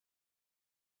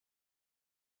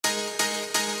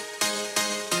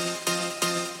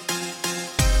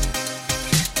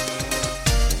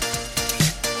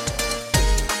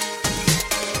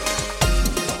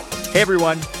Hey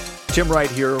everyone, Tim Wright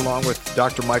here along with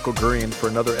Dr. Michael Gurian for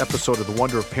another episode of the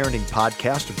Wonder of Parenting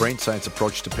podcast, a brain science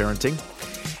approach to parenting.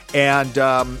 And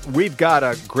we've got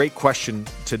a great question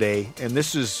today, and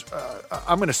this is,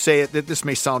 I'm going to say it, that this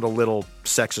may sound a little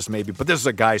sexist maybe, but this is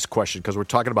a guy's question because we're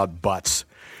talking about butts.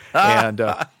 And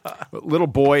little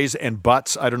boys and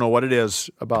butts. I don't know what it is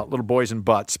about little boys and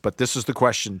butts, but this is the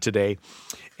question today.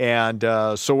 And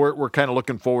so we're kind of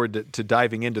looking forward to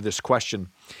diving into this question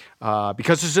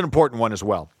because it's an important one as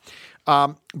well.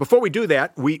 Before we do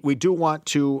that, we do want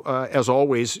to, as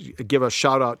always, give a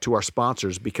shout out to our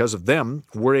sponsors. Because of them,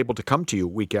 we're able to come to you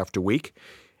week after week.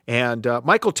 And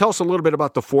Michael, tell us a little bit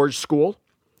about the Forge School.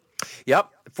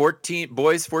 Yep,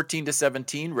 boys 14 to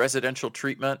 17, residential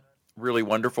treatment. Really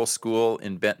wonderful school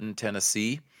in Benton,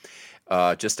 Tennessee,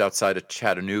 just outside of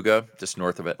Chattanooga, just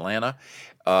north of Atlanta.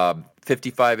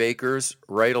 55 acres,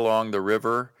 right along the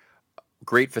river.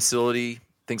 Great facility,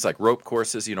 things like rope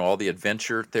courses, all the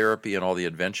adventure therapy and all the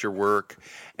adventure work.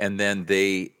 And then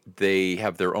they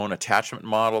have their own attachment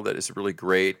model that is really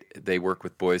great. They work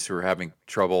with boys who are having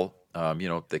trouble.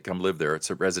 They come live there. It's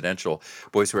a residential.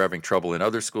 Boys who are having trouble in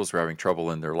other schools, who are having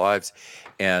trouble in their lives.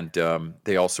 And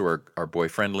they also are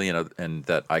boy-friendly, and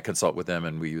that I consult with them,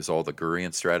 and we use all the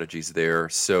Gurian strategies there.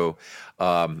 So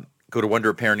go to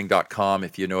wonderofparenting.com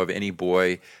if you know of any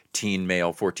boy, teen,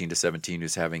 male, 14 to 17,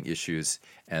 who's having issues,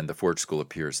 and the Forge School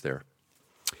appears there.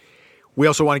 We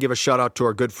also want to give a shout out to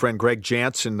our good friend Greg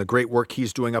Jantz and the great work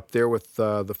he's doing up there with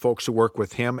the folks who work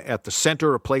with him at the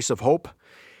Center, a Place of Hope.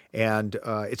 And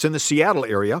it's in the Seattle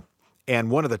area,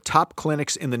 and one of the top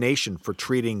clinics in the nation for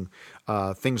treating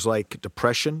things like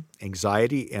depression,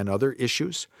 anxiety, and other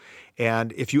issues.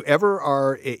 And if you ever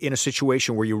are in a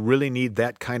situation where you really need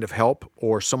that kind of help,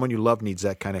 or someone you love needs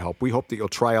that kind of help, we hope that you'll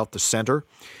try out the center,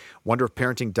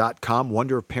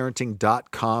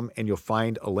 wonderofparenting.com, and you'll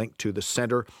find a link to the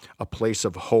Center, a Place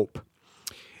of Hope.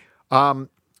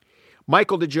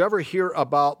 Michael, did you ever hear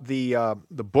about the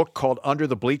book called Under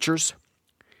the Bleachers?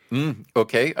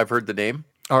 Okay, I've heard the name.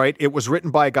 All right, it was written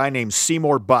by a guy named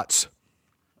Seymour Butts.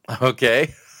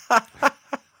 Okay.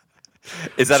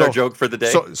 Is that our joke for the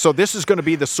day? So this is going to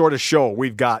be the sort of show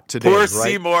we've got today, Poor right?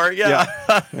 Seymour, yeah.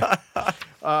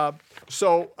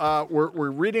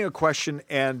 We're reading a question,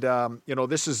 and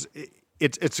this is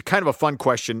it's kind of a fun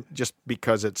question just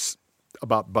because it's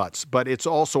about butts, but it's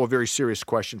also a very serious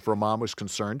question for a mom who's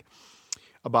concerned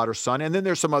about her son, and then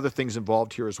there's some other things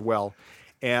involved here as well.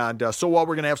 And so while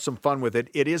we're going to have some fun with it,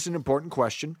 it is an important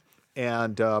question,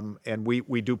 and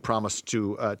we do promise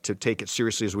to take it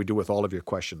seriously as we do with all of your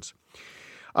questions.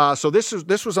 So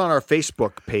this was on our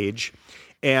Facebook page,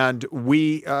 and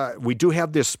we do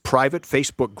have this private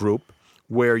Facebook group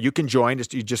where you can join.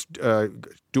 You just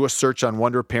do a search on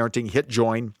Wonder of Parenting, hit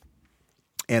join,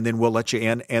 and then we'll let you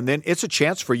in. And then it's a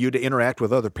chance for you to interact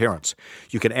with other parents.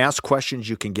 You can ask questions,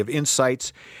 you can give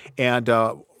insights, and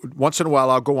once in a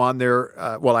while I'll go on there.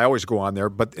 I always go on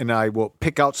there, and I will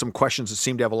pick out some questions that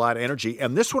seem to have a lot of energy.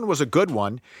 And this one was a good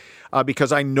one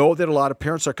because I know that a lot of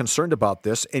parents are concerned about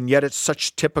this, and yet it's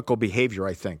such typical behavior,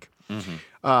 I think.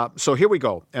 Mm-hmm. So here we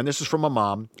go. And this is from a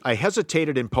mom. I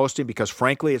hesitated in posting because,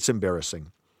 frankly, it's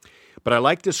embarrassing. But I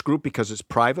like this group because it's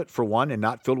private, for one, and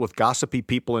not filled with gossipy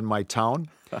people in my town.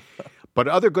 But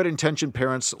other good-intentioned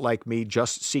parents like me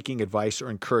just seeking advice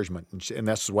or encouragement, and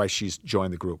that's why she's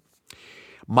joined the group.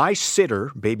 My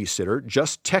babysitter,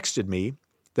 just texted me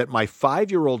that my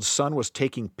 5-year-old son was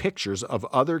taking pictures of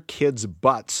other kids'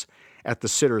 butts at the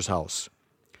sitter's house.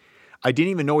 I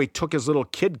didn't even know he took his little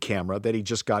kid camera that he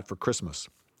just got for Christmas.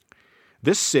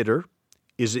 This sitter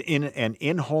is an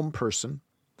in-home person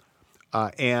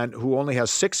and who only has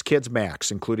 6 kids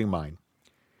max, including mine.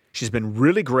 She's been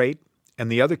really great,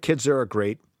 and the other kids there are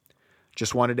great.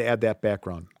 Just wanted to add that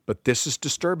background. But this is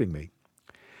disturbing me.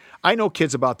 I know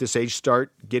kids about this age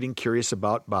start getting curious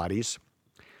about bodies.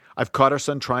 I've caught our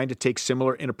son trying to take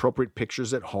similar inappropriate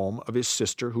pictures at home of his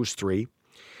sister, who's 3.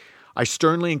 I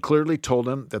sternly and clearly told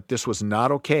him that this was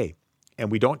not okay,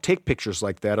 and we don't take pictures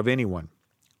like that of anyone.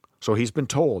 So he's been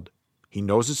told. He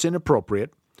knows it's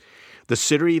inappropriate. The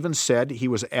sitter even said he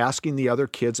was asking the other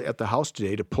kids at the house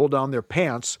today to pull down their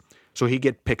pants so he'd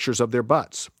get pictures of their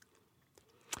butts.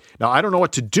 Now, I don't know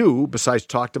what to do besides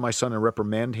talk to my son and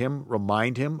reprimand him,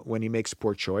 remind him when he makes a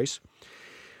poor choice.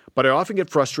 But I often get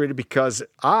frustrated because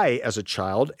I, as a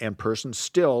child and person,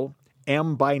 still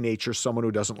am by nature someone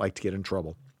who doesn't like to get in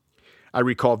trouble. I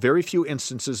recall very few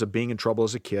instances of being in trouble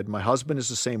as a kid. My husband is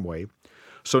the same way.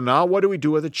 So now what do we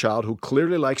do with a child who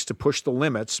clearly likes to push the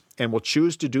limits and will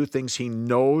choose to do things he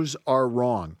knows are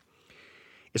wrong?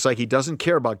 It's like he doesn't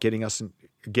care about getting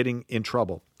in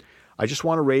trouble. I just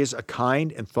want to raise a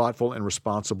kind and thoughtful and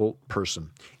responsible person.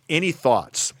 Any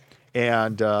thoughts?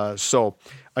 And so,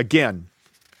 again,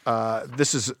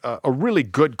 this is a really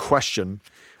good question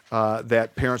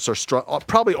that parents are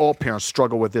probably all parents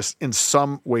struggle with this in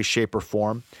some way, shape, or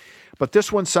form. But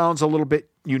this one sounds a little bit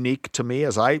unique to me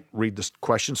as I read this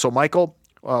question. So, Michael,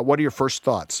 what are your first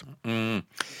thoughts?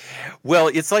 Well,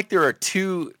 it's like there are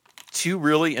two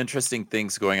really interesting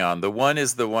things going on. The one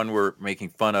is the one we're making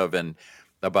fun of and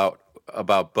about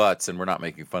butts, and we're not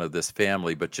making fun of this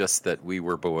family, but just that we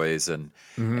were boys and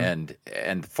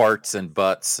farts and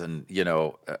butts, and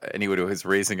anyone who is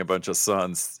raising a bunch of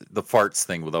sons, the farts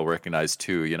thing they'll recognize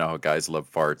too. You know how guys love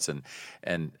farts,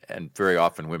 and very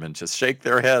often women just shake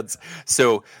their heads.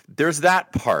 So there's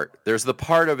that part. There's the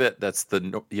part of it that's the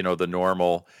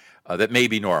normal, that may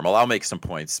be normal. I'll make some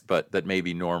points, but that may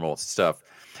be normal stuff.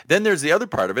 Then there's the other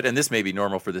part of it, and this may be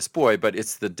normal for this boy, but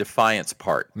it's the defiance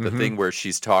part, the thing where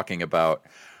she's talking about,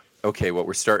 okay, what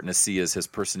we're starting to see is his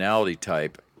personality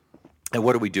type, and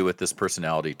what do we do with this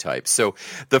personality type? So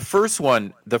the first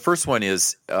one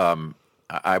is,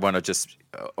 I want to just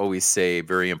always say,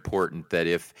 very important, that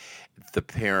if the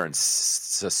parents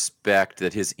suspect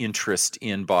that his interest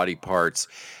in body parts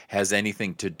has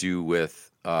anything to do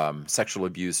with sexual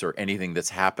abuse or anything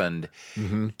that's happened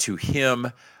to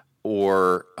him,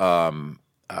 or and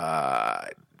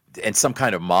some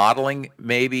kind of modeling,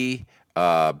 maybe.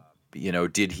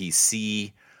 Did he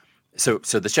see? So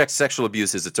the sexual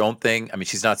abuse is its own thing. I mean,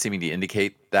 she's not seeming to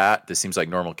indicate that. This seems like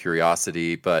normal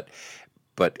curiosity, but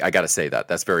I got to say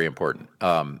that's very important.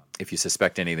 If you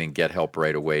suspect anything, get help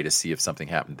right away to see if something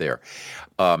happened there.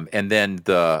 And then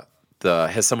the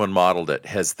has someone modeled it?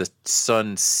 Has the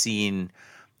son seen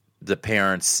the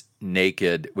parents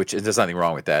naked, which there's nothing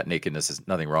wrong with that. Nakedness is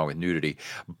nothing wrong with nudity,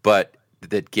 but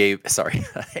that gave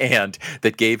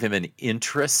him an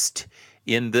interest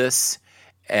in this.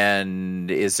 And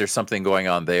is there something going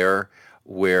on there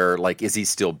where, like, is he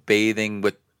still bathing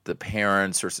with the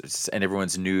parents, and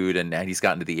everyone's nude, and he's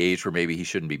gotten to the age where maybe he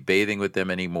shouldn't be bathing with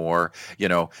them anymore?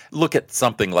 Look at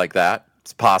something like that.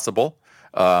 It's possible.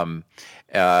 Then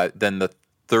the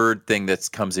third thing that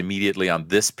comes immediately on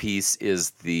this piece is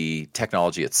the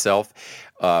technology itself.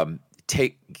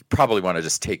 Probably want to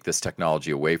just take this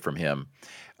technology away from him,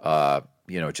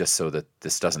 just so that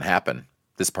this doesn't happen.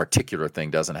 This particular thing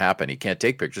doesn't happen. He can't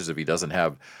take pictures if he doesn't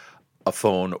have a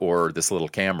phone or this little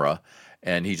camera,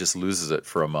 and he just loses it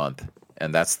for a month.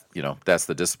 And that's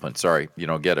the discipline. Sorry, you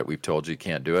don't get it. We've told you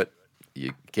can't do it.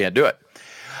 You can't do it.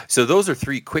 So those are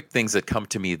three quick things that come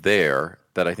to me there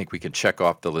that I think we can check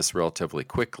off the list relatively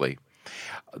quickly.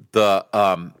 But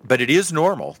it is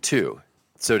normal too.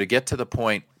 So to get to the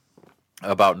point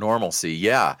about normalcy,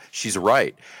 yeah, she's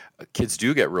right. Kids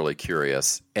do get really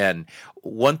curious. And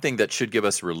one thing that should give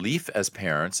us relief as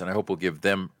parents, and I hope will give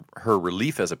her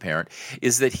relief as a parent,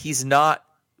 is that he's not,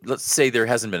 let's say there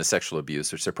hasn't been a sexual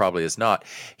abuse, which there probably is not.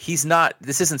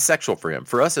 This isn't sexual for him.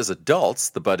 For us as adults,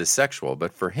 the butt is sexual,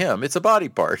 but for him, it's a body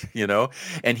part,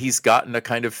 and he's gotten a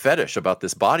kind of fetish about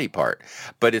this body part,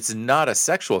 but it's not a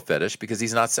sexual fetish because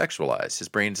he's not sexualized. His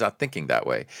brain's not thinking that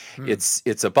way.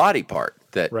 It's a body part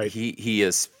that he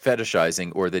is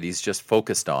fetishizing, or that he's just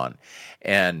focused on.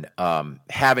 And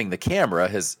having the camera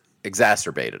has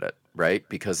exacerbated it, right?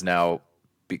 Because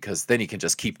then he can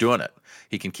just keep doing it.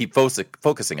 He can keep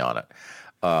focusing on it.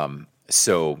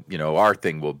 So, our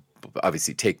thing will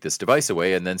obviously take this device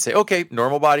away and then say, okay,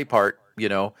 normal body part, you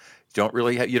don't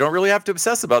really have to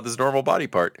obsess about this normal body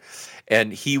part.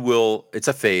 And it's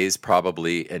a phase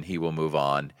probably, and he will move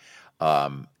on.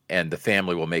 And the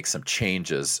family will make some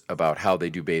changes about how they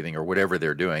do bathing or whatever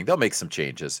they're doing. They'll make some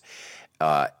changes.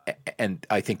 And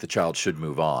I think the child should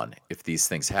move on if these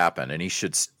things happen, and he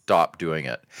should stop doing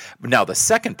it. Now, the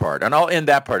second part, and I'll end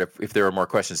that part if there are more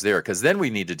questions there, because then we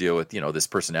need to deal with, this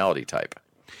personality type.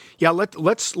 Yeah,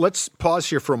 let's pause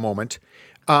here for a moment.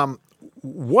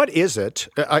 What is it?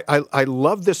 I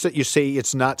love this that you say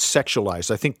it's not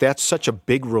sexualized. I think that's such a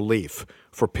big relief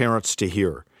for parents to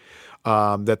hear,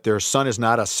 that their son is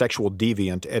not a sexual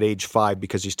deviant at age 5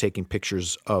 because he's taking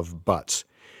pictures of butts.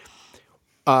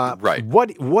 Right.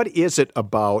 What is it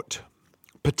about,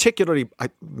 particularly,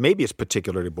 maybe it's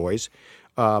particularly boys.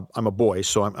 I'm a boy,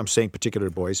 so I'm saying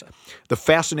particularly boys. The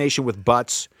fascination with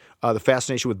butts, the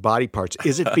fascination with body parts.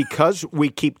 Is it because we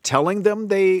keep telling them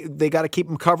they got to keep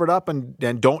them covered up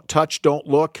and don't touch, don't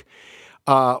look?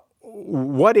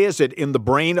 What is it in the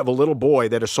brain of a little boy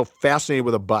that is so fascinated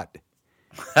with a butt?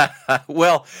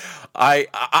 Well,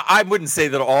 I wouldn't say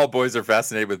that all boys are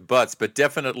fascinated with butts, but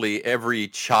definitely every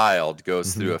child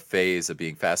goes through a phase of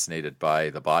being fascinated by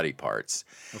the body parts.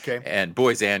 Okay. And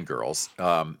boys and girls.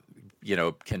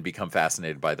 can become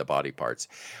fascinated by the body parts.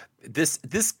 This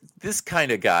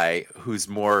kind of guy who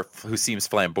seems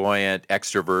flamboyant,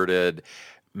 extroverted,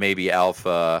 maybe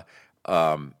alpha.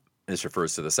 This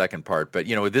refers to the second part, but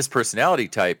with this personality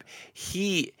type,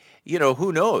 he,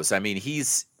 who knows? I mean,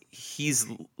 he's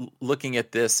looking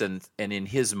at this, and in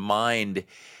his mind,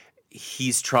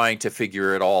 he's trying to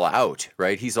figure it all out,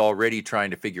 right? He's already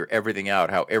trying to figure everything out,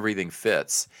 how everything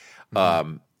fits,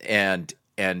 and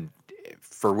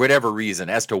for whatever reason,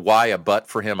 as to why a butt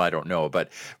for him, I don't know,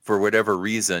 but for whatever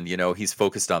reason, he's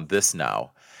focused on this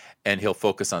now, and he'll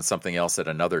focus on something else at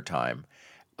another time.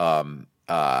 And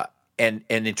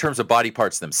in terms of body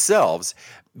parts themselves,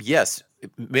 yes,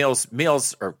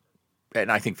 males are,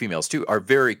 and I think females too, are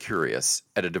very curious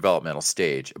at a developmental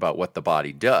stage about what the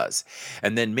body does.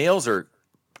 And then males are,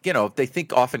 they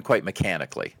think often quite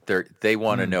mechanically. They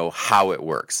want to know how it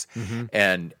works.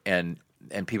 And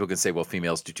people can say, well,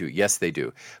 females do too. Yes, they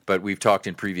do. But we've talked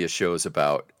in previous shows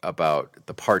about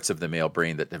the parts of the male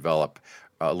brain that develop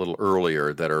a little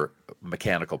earlier, that are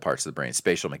mechanical parts of the brain,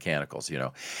 spatial mechanicals,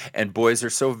 And boys are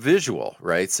so visual,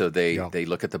 right? So they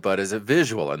look at the butt as a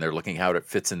visual, and they're looking how it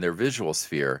fits in their visual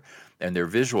sphere and their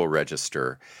visual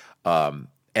register. And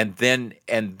then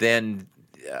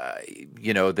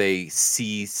they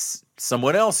see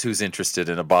someone else who's interested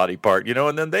in a body part,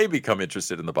 and then they become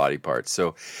interested in the body part.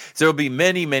 So there'll be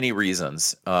many, many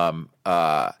reasons.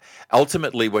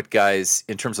 Ultimately, what guys,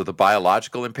 in terms of the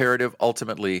biological imperative,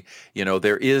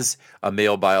 there is a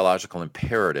male biological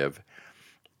imperative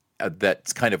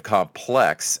that's kind of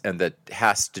complex, and that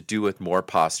has to do with more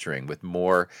posturing, with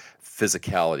more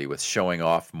physicality, with showing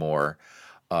off more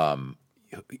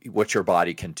what your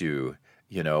body can do.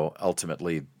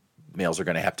 Ultimately, males are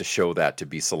going to have to show that to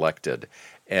be selected,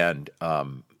 and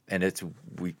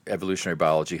evolutionary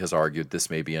biology has argued this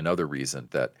may be another reason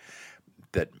that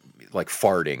like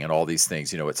farting and all these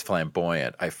things, it's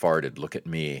flamboyant. I farted. Look at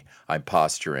me. I'm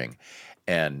posturing,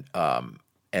 and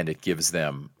it gives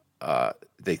them.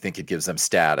 They think it gives them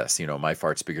status. My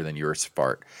fart's bigger than your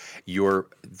fart. Your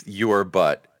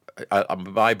butt.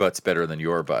 My butt's better than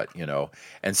your butt.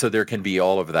 And so there can be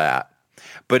all of that,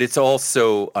 but it's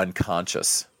also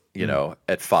unconscious.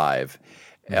 At 5,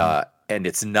 and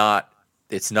it's not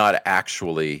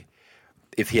actually.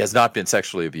 If he has not been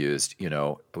sexually abused,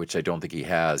 which I don't think he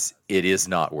has, it is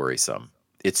not worrisome.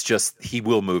 It's just he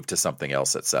will move to something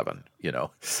else at 7,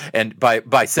 and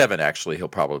by 7, actually, he'll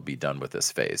probably be done with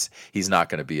this phase. He's not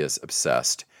going to be as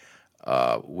obsessed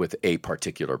with a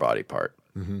particular body part.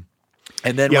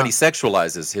 And then when he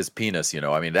sexualizes his penis,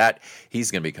 that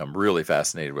he's going to become really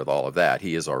fascinated with all of that.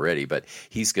 He is already, but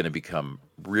he's going to become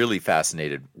really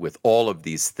fascinated with all of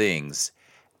these things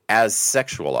as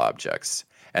sexual objects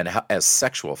and as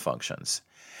sexual functions.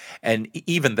 And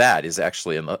even that is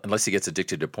actually, unless he gets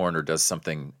addicted to porn or does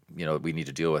something, we need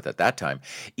to deal with at that time,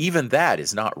 even that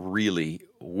is not really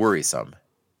worrisome.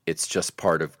 It's just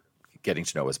part of getting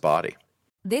to know his body.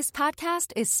 This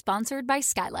podcast is sponsored by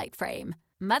Skylight Frame.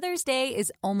 Mother's Day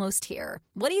is almost here.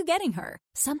 What are you getting her?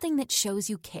 Something that shows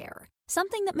you care.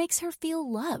 Something that makes her feel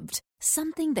loved.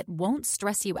 Something that won't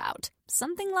stress you out.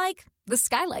 Something like the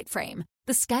Skylight Frame.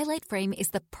 The Skylight Frame is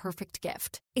the perfect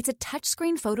gift. It's a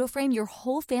touchscreen photo frame your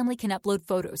whole family can upload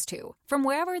photos to, from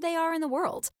wherever they are in the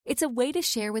world. It's a way to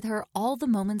share with her all the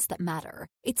moments that matter.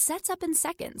 It sets up in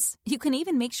seconds. You can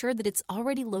even make sure that it's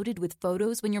already loaded with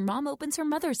photos when your mom opens her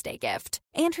Mother's Day gift.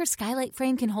 And her Skylight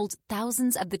Frame can hold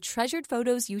thousands of the treasured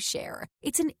photos you share.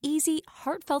 It's an easy,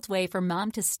 heartfelt way for mom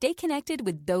to stay connected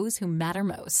with those who matter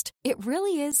most. It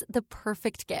really is the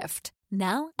perfect gift.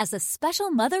 Now, as a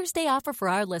special Mother's Day offer for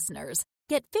our listeners,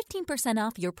 get 15%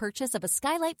 off your purchase of a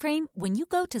Skylight Frame when you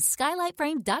go to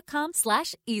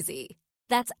skylightframe.com/easy.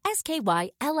 That's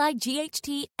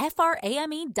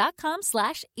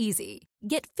SKYLIGHTFRAME.com/easy.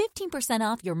 Get 15%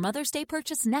 off your Mother's Day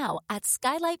purchase now at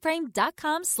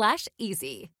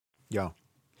skylightframe.com/easy. Yeah.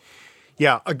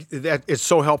 That it's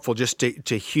so helpful just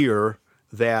to hear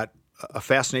that a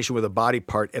fascination with a body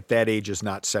part at that age is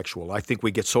not sexual. I think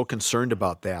we get so concerned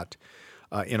about that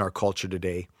in our culture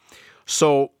today.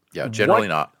 So generally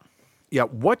not. Yeah,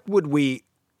 what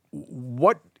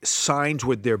signs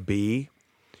would there be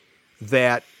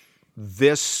that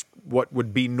this, what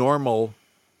would be normal,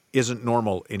 isn't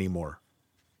normal anymore?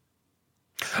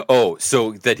 Oh,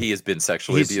 so that he has been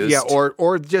sexually abused? Yeah,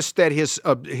 or just that his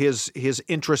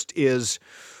interest is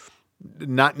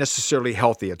not necessarily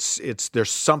healthy. It's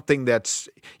there's something that's,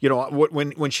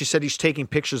 when she said he's taking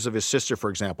pictures of his sister, for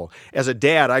example, as a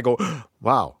dad, I go,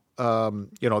 wow.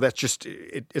 That's just,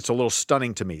 it's a little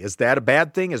stunning to me. Is that a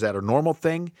bad thing? Is that a normal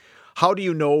thing? How do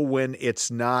you know when it's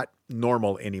not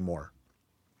normal anymore?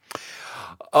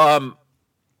 Um,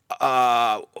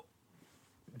 uh,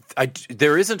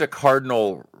 there isn't a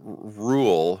cardinal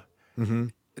rule. Mm-hmm.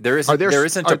 There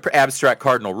isn't an abstract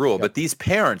cardinal rule, but these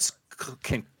parents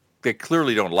they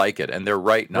clearly don't like it, and they're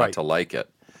right not to like it.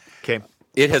 Okay.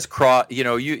 It has crossed,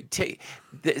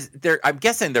 I'm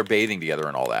guessing they're bathing together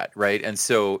and all that, right? And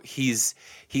so he's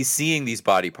seeing these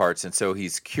body parts, and so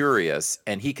he's curious,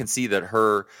 and he can see that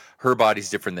her body's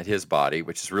different than his body,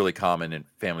 which is really common in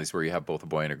families where you have both a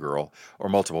boy and a girl, or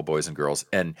multiple boys and girls.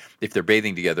 And if they're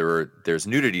bathing together or there's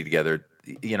nudity together,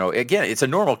 again, it's a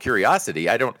normal curiosity.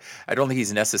 I don't think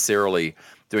he's necessarily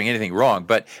doing anything wrong,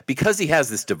 but because he has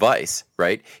this device,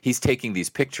 right? He's taking these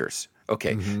pictures.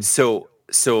 Okay, so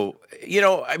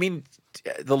I mean,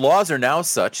 the laws are now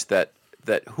such that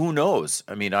who knows?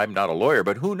 I mean, I'm not a lawyer,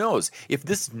 but who knows if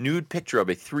this nude picture of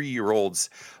a 3-year-old's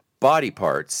body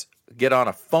parts get on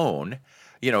a phone,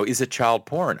 is it child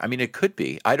porn? I mean, it could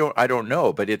be. I don't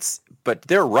know, but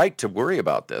they're right to worry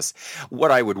about this.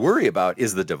 What I would worry about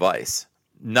is the device,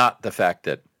 not the fact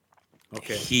that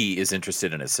he is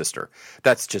interested in his sister.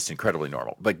 That's just incredibly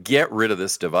normal. But get rid of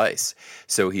this device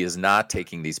so he is not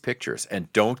taking these pictures,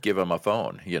 and don't give him a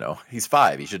phone. He's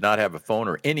 5. He should not have a phone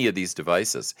or any of these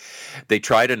devices. They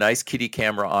tried a nice kiddie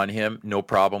camera on him. No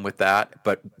problem with that.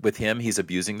 But with him, he's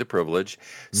abusing the privilege.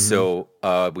 So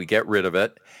we get rid of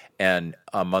it. And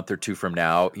a month or two from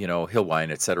now, he'll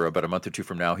whine, et cetera. But a month or two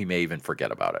from now, he may even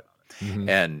forget about it.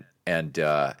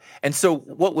 And so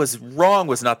what was wrong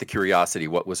was not the curiosity.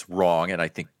 What was wrong, and I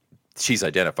think she's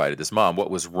identified it as mom, what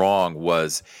was wrong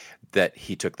was that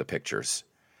he took the pictures.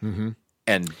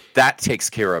 And that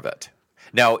takes care of it.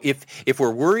 Now, if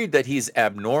we're worried that he's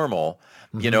abnormal,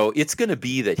 it's going to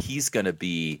be that he's going to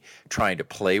be trying to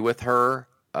play with her,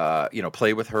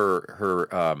 play with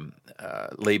her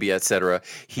labia, et cetera.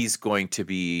 He's going to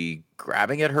be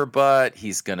grabbing at her butt.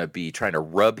 He's going to be trying to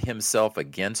rub himself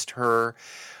against her.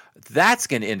 That's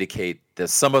going to indicate that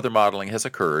some other modeling has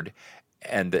occurred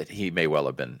and that he may well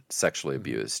have been sexually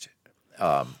abused.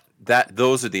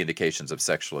 Those are the indications of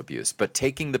sexual abuse. But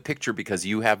taking the picture because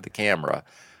you have the camera,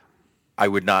 I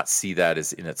would not see that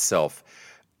as in itself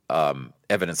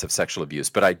evidence of sexual abuse.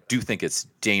 But I do think it's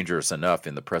dangerous enough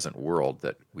in the present world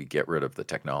that we get rid of the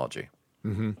technology.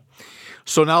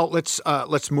 So now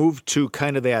let's move to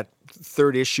kind of that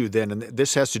third issue then, and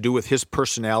this has to do with his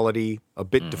personality, a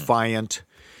bit defiant.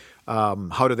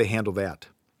 How do they handle that?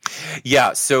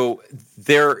 Yeah, so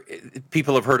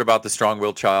people have heard about the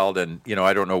strong-willed child, and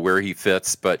I don't know where he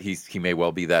fits, but he may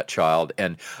well be that child.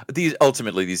 And these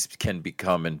can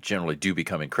become, and generally do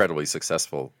become, incredibly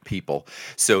successful people.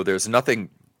 So there's nothing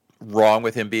wrong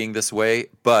with him being this way,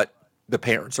 but the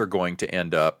parents are going to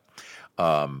end up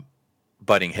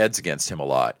butting heads against him a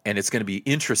lot, and it's going to be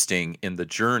interesting in the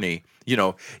journey.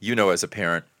 As a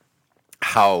parent,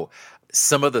 how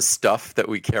some of the stuff that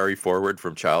we carry forward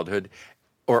from childhood,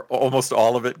 or almost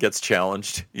all of it, gets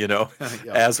challenged,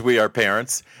 as we are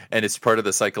parents. And it's part of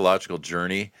the psychological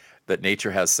journey that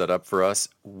nature has set up for us.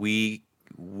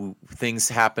 Things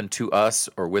happen to us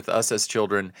or with us as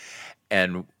children,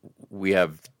 and we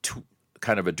have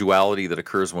kind of a duality that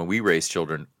occurs when we raise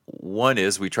children. One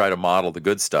is we try to model the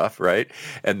good stuff, right?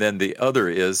 And then the other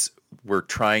is we're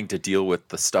trying to deal with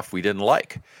the stuff we didn't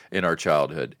like in our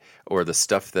childhood, or the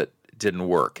stuff that didn't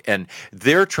work. And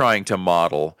they're trying to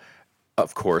model,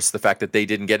 of course, the fact that they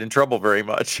didn't get in trouble very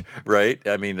much, right?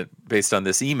 I mean, based on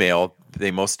this email,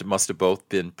 they must have both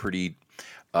been pretty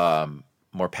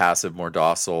more passive, more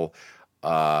docile,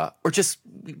 or just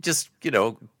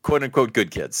quote unquote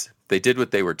good kids. They did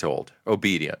what they were told,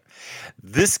 obedient.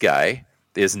 This guy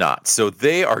is not. So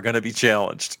they are going to be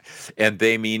challenged, and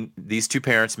these two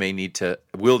parents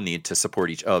will need to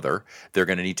support each other. They're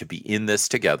going to need to be in this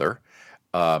together.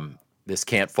 This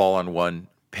can't fall on one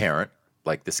parent.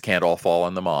 Like, this can't all fall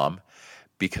on the mom,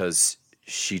 because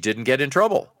she didn't get in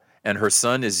trouble, and her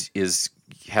son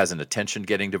has an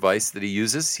attention-getting device that he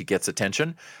uses. He gets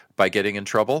attention by getting in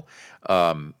trouble,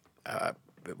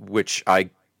 which I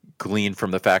glean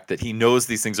from the fact that he knows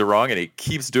these things are wrong and he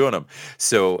keeps doing them.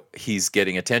 So he's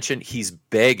getting attention. He's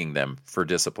begging them for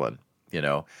discipline.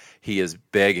 He is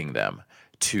begging them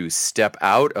to step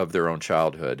out of their own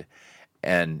childhood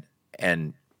and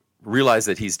realize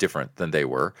that he's different than they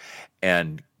were,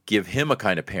 and give him a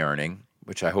kind of parenting,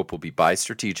 which I hope will be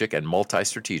bi-strategic and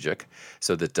multi-strategic,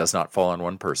 so that does not fall on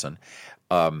one person,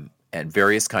 and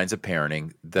various kinds of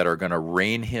parenting that are going to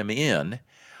rein him in,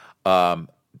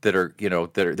 they're going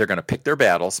to pick their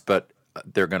battles, but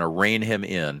they're going to rein him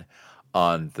in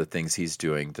on the things he's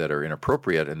doing that are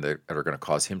inappropriate and that are going to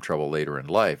cause him trouble later in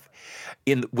life,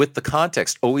 with the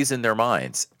context always in their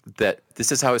minds that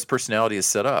this is how his personality is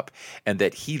set up and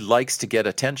that he likes to get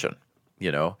attention.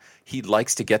 He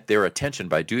likes to get their attention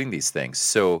by doing these things.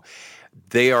 So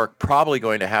they are probably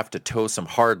going to have to toe some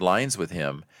hard lines with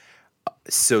him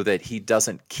so that he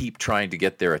doesn't keep trying to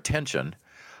get their attention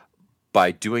by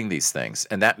doing these things.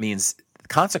 And that means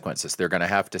consequences. They're going to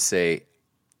have to say,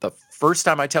 the first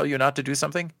time I tell you not to do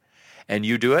something and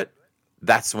you do it,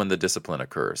 that's when the discipline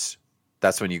occurs.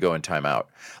 That's when you go in timeout.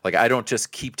 Like, I don't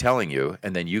just keep telling you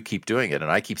and then you keep doing it. And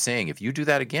I keep saying, if you do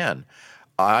that again,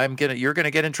 you're gonna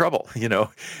get in trouble,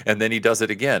 And then he does it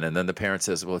again, and then the parent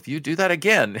says, "Well, if you do that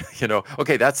again,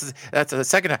 okay, that's the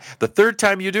second time. The third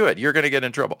time you do it, you're gonna get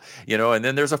in trouble, And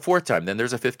then there's a fourth time, then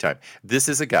there's a fifth time. This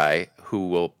is a guy who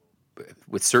will,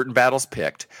 with certain battles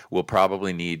picked, will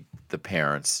probably need the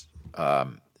parents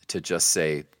to just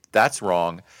say, "That's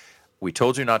wrong. We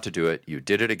told you not to do it. You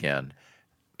did it again.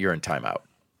 You're in timeout."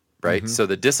 Right? So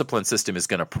the discipline system is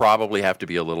going to probably have to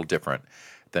be a little different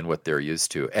than what they're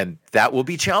used to. And that will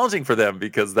be challenging for them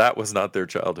because that was not their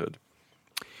childhood.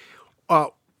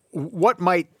 How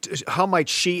might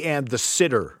she and the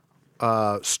sitter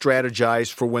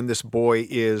strategize for when this boy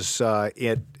is at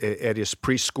his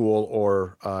preschool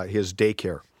or his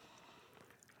daycare?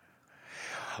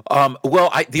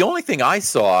 The only thing I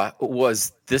saw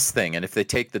was this thing. And if they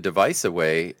take the device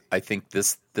away, I think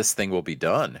this thing will be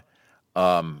done.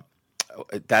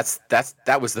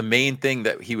 That was the main thing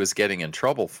that he was getting in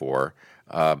trouble for,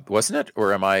 wasn't it?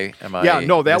 Or am I? Yeah,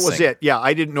 no, that missing? was it. Yeah,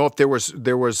 I didn't know if there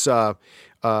was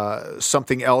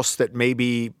something else that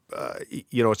maybe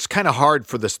it's kind of hard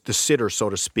for the sitter, so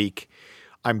to speak.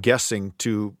 I'm guessing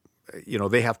to,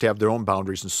 they have to have their own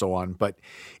boundaries and so on. But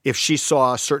if she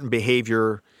saw a certain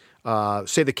behavior.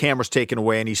 Say the camera's taken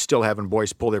away and he's still having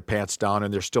boys pull their pants down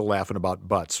and they're still laughing about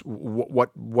butts.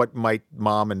 What might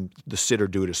mom and the sitter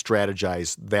do to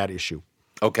strategize that issue?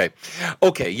 Okay,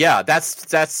 yeah, that's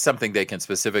something they can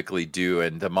specifically do,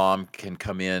 and the mom can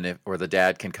come in, or the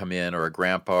dad can come in, or a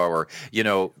grandpa, or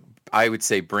I would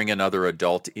say bring another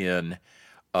adult in.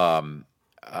 1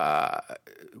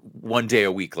 day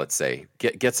a week, let's say,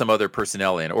 get some other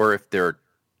personnel in, or if they're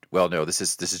well, no, this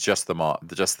is just the mom,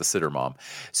 just the sitter mom.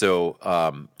 So I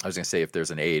was going to say if there's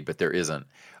an aide, but there isn't.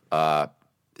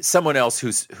 Someone else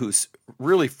who's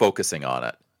really focusing on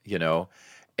it,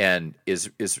 and is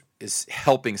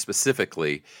helping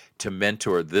specifically to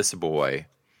mentor this boy.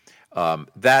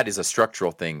 That is a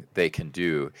structural thing they can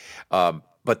do.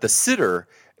 But the sitter,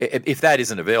 if that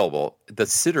isn't available, the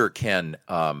sitter can,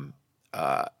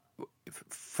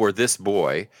 for this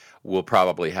boy, will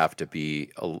probably have to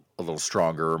be a little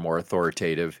stronger or more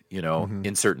authoritative,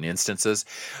 in certain instances.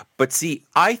 But see,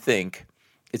 I think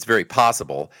it's very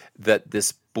possible that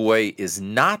this boy is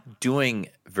not doing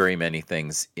very many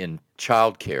things in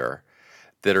childcare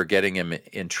that are getting him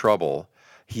in trouble.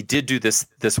 He did do this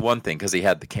one thing because he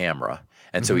had the camera.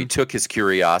 And so he took his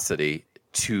curiosity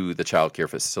to the childcare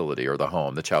facility or the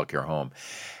childcare home.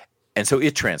 And so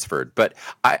it transferred. But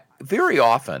very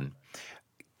often,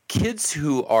 kids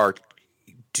who are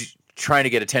trying to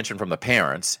get attention from the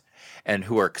parents and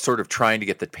who are sort of trying to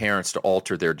get the parents to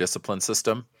alter their discipline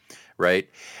system, right?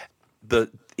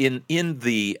 In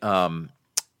the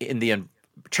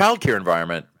childcare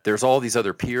environment, there's all these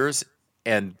other peers,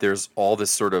 and there's all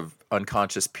this sort of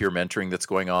unconscious peer mentoring that's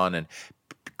going on, and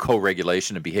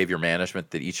co-regulation and behavior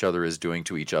management that each other is doing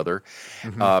to each other.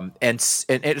 And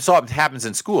it all happens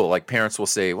in school. Like, parents will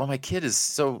say, "Well, my kid is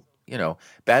so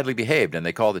badly behaved," and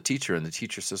they call the teacher, and the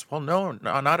teacher says, "Well, no,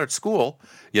 not at school,"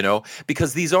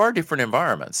 because these are different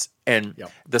environments, and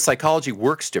the psychology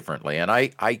works differently. And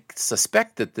I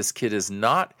suspect that this kid is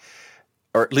not,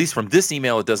 or at least from this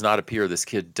email, it does not appear this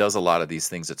kid does a lot of these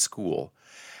things at school,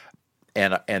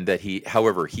 and that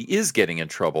however, he is getting in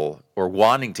trouble or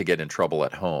wanting to get in trouble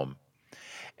at home.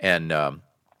 And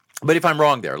but if I'm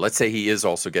wrong there, let's say he is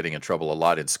also getting in trouble a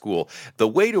lot in school, the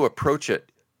way to approach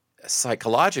it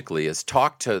psychologically is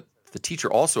talk to the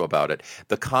teacher also about it.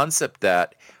 The concept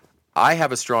that I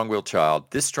have a strong-willed child,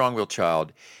 this strong-willed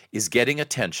child is getting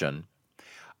attention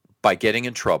by getting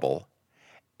in trouble,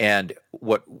 and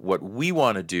what we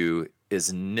want to do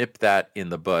is nip that in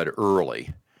the bud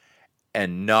early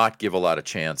and not give a lot of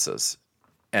chances.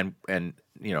 And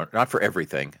not for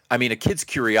everything. I mean, a kid's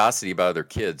curiosity about other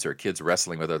kids, or kids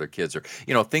wrestling with other kids, or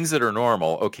things that are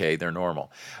normal, okay, they're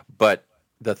normal. But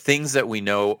the things that we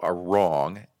know are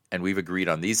wrong, and we've agreed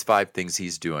on these 5 things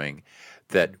he's doing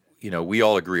that we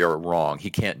all agree are wrong. He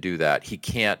can't do that. He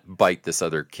can't bite this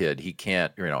other kid. He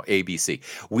can't, ABC.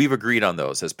 We've agreed on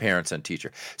those as parents and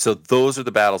teacher. So those are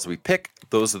the battles we pick.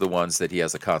 Those are the ones that he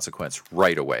has a consequence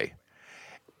right away.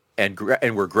 And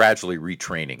we're gradually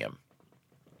retraining him.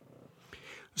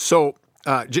 So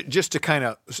just to kind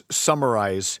of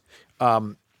summarize,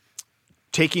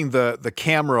 taking the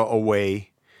camera away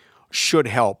should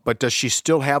help, but does she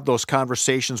still have those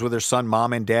conversations with her son?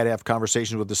 Mom and dad have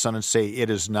conversations with the son and say it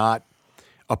is not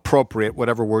appropriate,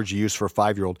 whatever words you use for a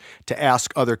 5-year-old, to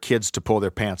ask other kids to pull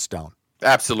their pants down.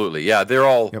 Absolutely. Yeah, they're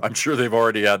all, I'm sure they've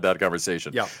already had that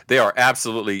conversation. Yeah. They are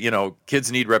absolutely,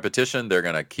 kids need repetition. They're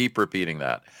going to keep repeating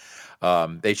that.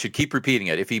 They should keep repeating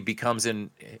it. If he becomes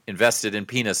invested in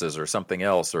penises or something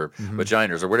else or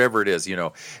vaginas or whatever it is,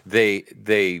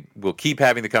 they will keep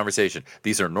having the conversation.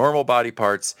 These are normal body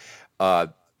parts. They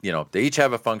each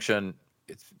have a function.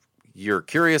 You're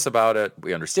curious about it.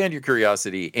 We understand your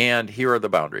curiosity, and here are the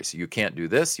boundaries. You can't do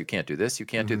this. You can't do this. You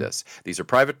can't do this. These are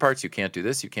private parts. You can't do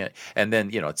this. You can't. And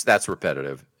then that's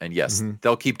repetitive. And yes,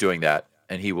 they'll keep doing that,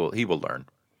 and he will learn.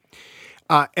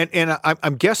 And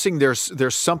I'm guessing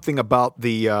there's something about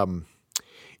the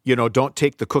don't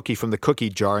take the cookie from the cookie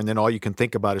jar, and then all you can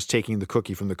think about is taking the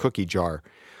cookie from the cookie jar.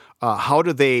 How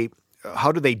do they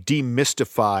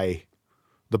demystify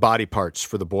the body parts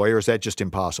for the boy, or is that just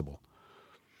impossible?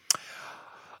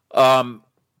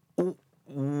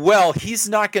 Well, he's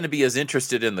not going to be as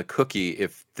interested in the cookie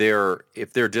if their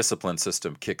discipline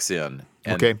system kicks in,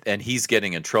 and he's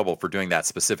getting in trouble for doing that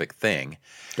specific thing.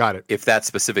 Got it. If that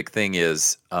specific thing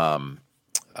is, well,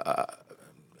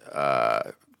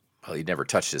 he never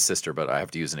touched his sister, but I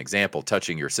have to use an example: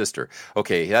 touching your sister.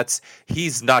 Okay,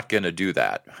 he's not going to do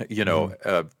that,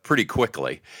 pretty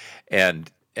quickly,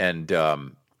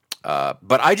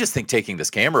 but I just think taking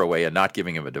this camera away and not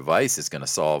giving him a device is going to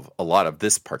solve a lot of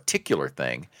this particular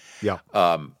thing. Yeah.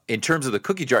 In terms of the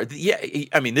cookie jar,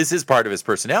 this is part of his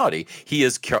personality. He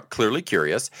is clearly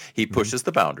curious. He pushes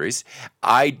the boundaries.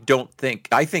 I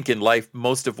think in life,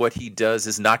 most of what he does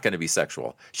is not going to be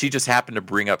sexual. She just happened to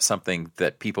bring up something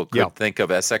that people could think of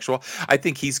as sexual. I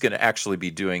think he's going to actually be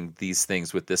doing these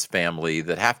things with this family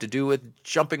that have to do with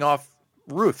jumping off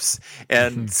roofs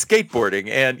and skateboarding.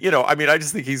 And, I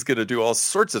just think he's going to do all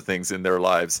sorts of things in their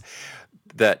lives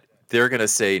that they're going to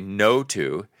say no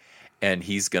to, and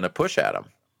he's going to push at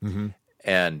them.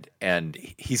 And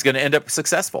he's going to end up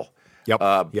successful.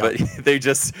 But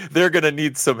they're going to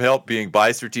need some help being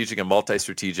bi-strategic and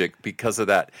multi-strategic because of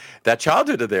that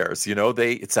childhood of theirs.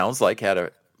 They, it sounds like, had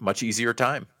a much easier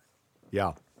time.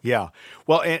 Yeah. Yeah.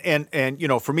 Well, and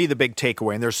for me, the big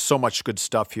takeaway, and there's so much good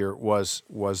stuff here, was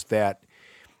that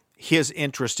his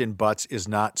interest in butts is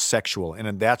not sexual.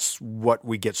 And that's what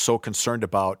we get so concerned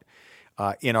about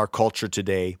in our culture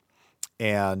today.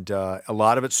 And a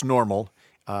lot of it's normal.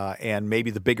 And maybe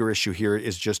the bigger issue here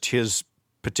is just his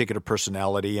particular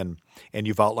personality. And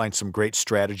you've outlined some great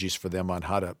strategies for them on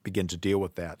how to begin to deal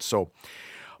with that. So,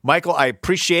 Michael, I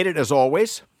appreciate it as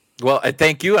always. Well,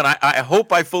 thank you. And I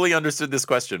hope I fully understood this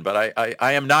question, but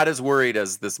I am not as worried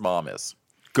as this mom is.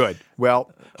 Good.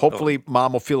 Well, hopefully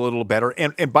Mom will feel a little better.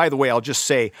 And by the way, I'll just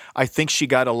say, I think she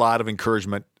got a lot of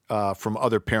encouragement from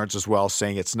other parents as well,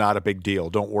 saying it's not a big deal.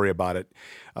 Don't worry about it.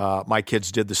 My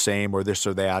kids did the same, or this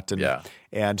or that.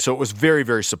 And so it was very,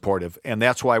 very supportive. And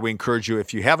that's why we encourage you,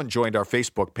 if you haven't joined our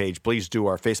Facebook page, please do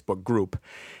our Facebook group.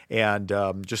 And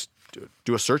just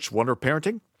do a search, Wonder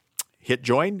Parenting. Hit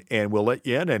join, and we'll let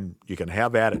you in, and you can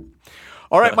have at it.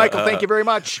 All right, Michael, thank you very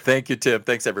much. Thank you, Tim.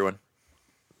 Thanks, everyone.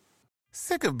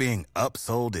 Sick of being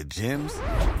upsold at gyms?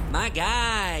 My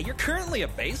guy, you're currently a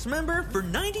base member? For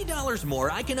 $90 more,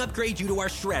 I can upgrade you to our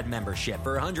Shred membership.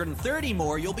 For $130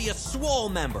 more, you'll be a Swole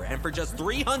member. And for just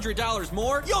 $300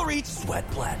 more, you'll reach Sweat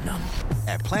Platinum.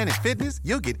 At Planet Fitness,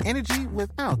 you'll get energy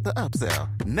without the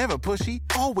upsell. Never pushy,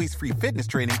 always free fitness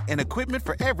training and equipment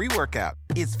for every workout.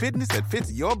 It's fitness that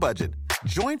fits your budget.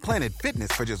 Join Planet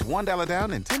Fitness for just $1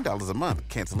 down and $10 a month.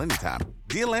 Cancel anytime.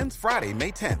 Deal ends Friday,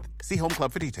 May 10th. See Home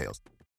Club for details.